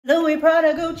Louis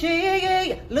Prada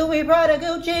Gucci, Louis Prada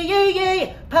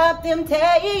Gucci, pop them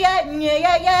tags,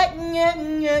 yeah.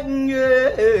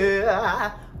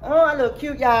 Oh, I look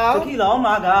cute, y'all. Tequila, oh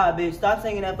my God, bitch. Stop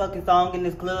singing that fucking song in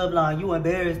this club line. You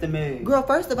embarrassed me. Girl,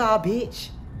 first of all, bitch,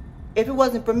 if it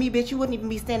wasn't for me, bitch, you wouldn't even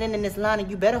be standing in this line, and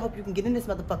you better hope you can get in this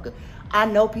motherfucker. I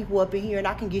know people up in here, and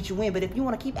I can get you in, but if you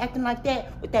want to keep acting like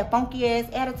that with that funky-ass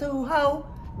attitude, hoe,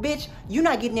 bitch, you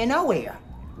not getting in nowhere.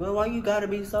 Well, why you gotta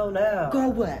be so loud?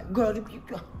 Girl, what? Girl,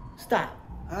 stop.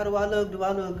 How do I look? Do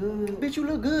I look good? Bitch, you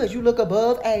look good. You look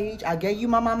above age. I gave you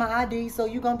my mama ID, so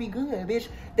you gonna be good, bitch.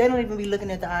 They don't even be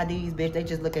looking at the IDs, bitch. They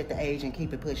just look at the age and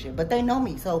keep it pushing. But they know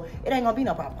me, so it ain't gonna be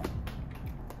no problem.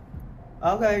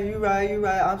 Okay, you right.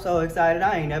 I'm so excited.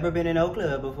 I ain't never been in no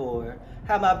club before.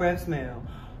 How my breath smell?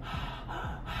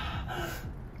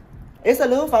 It's a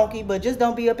little funky, but just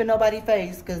don't be up in nobody's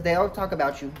face, because they'll talk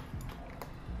about you.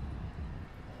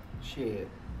 Shit.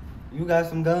 You got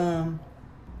some gum?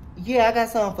 Yeah, I got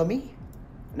some for me.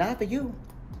 Not for you.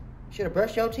 Should have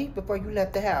brushed your teeth before you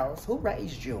left the house. Who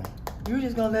raised you? You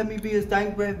just gonna let me be a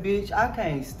stank breath bitch? I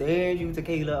can't stand you,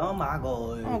 Tequila. Oh my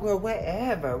God. Oh, girl,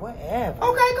 whatever. Okay,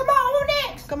 come on. Who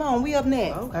next? Come on, we up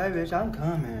next. Okay, bitch, I'm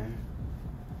coming.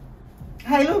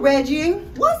 Hey, little Reggie.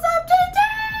 What's up,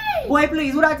 TT? Boy,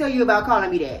 please, what I tell you about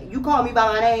calling me that? You call me by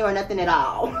my name or nothing at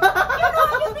all. I'm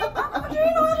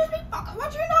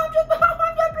just playing.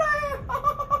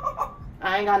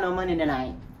 I ain't got no money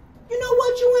tonight. You know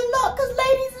what? You in luck, because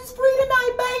ladies is free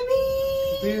tonight, baby.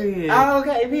 Period. Oh,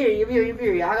 okay,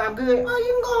 period. I'm good. Oh,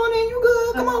 you can go on in. You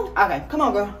good. Come on. Okay, come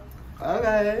on, girl.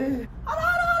 Okay. Hold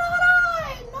on.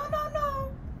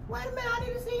 No. Wait a minute, I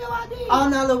need to see your ID. Oh,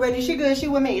 no, little Reggie, she good. She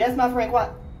with me. That's my friend,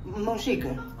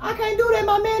 Moshika. I can't do that.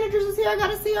 My manager's is here. I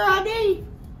got to see her ID.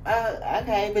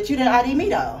 Okay, but you didn't ID me,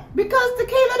 though. Because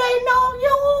Tequila, they know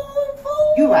you,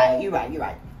 fool. You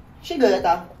right. She good,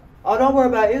 though. Oh, don't worry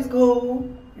about it. It's cool.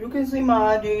 You can see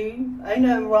my ID. Ain't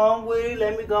nothing wrong with it.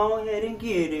 Let me go ahead and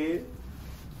get it.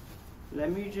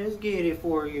 Let me just get it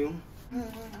for you.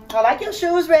 I like your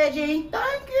shoes, Reggie.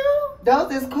 Thank you.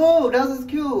 Those is cool. Those is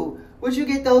cute. Would you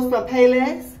get those from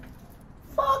Payless?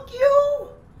 Fuck you.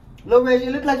 Little Reggie,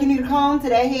 you look like you need a comb to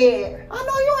that head. I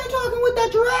know you ain't talking with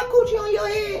that giraffe coochie on your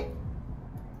head.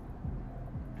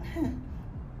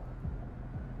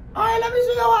 All right, let me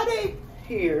see your ID.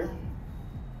 Here.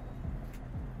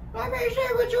 Let me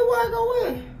see what you working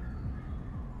with.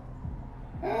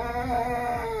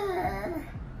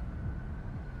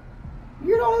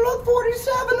 You don't look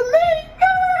 47 to me.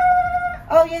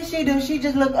 Oh, yes, she do. She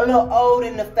just look a little old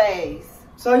in the face.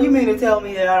 So you mean to tell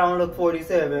me that I don't look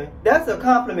 47? That's a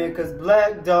compliment, because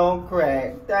black don't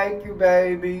crack. Thank you,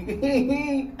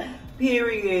 baby.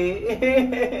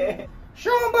 Period.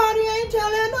 Somebody ain't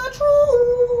telling the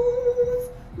truth.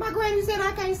 My granny said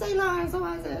I can't say lies, so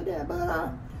I said that.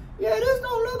 But, yeah, this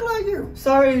don't look like you.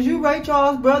 Sorry, is you Ray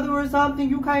Charles' brother or something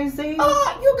you can't see?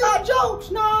 You got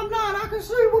jokes. No, I'm not. I can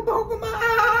see with both of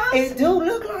my eyes. It do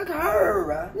look like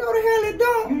her. No, the hell it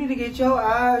don't. You need to get your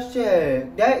eyes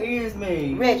checked. That is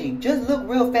me. Reggie, just look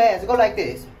real fast. Go like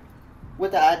this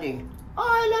with the ID. All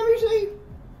right, let me see.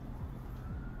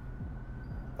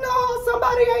 No,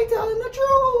 somebody ain't telling the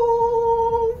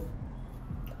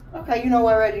truth. Okay, you know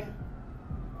what, Reggie?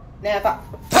 Now if I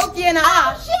poke you in the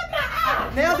eye. Oh, shit, my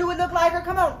eye. Now do it look like her?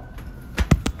 Come on.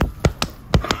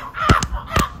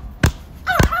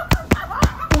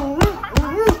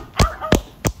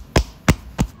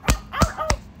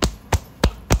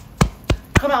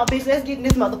 Come on, bitch. Let's get in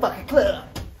this motherfucking club.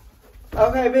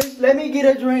 Okay, bitch. Let me get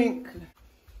a drink.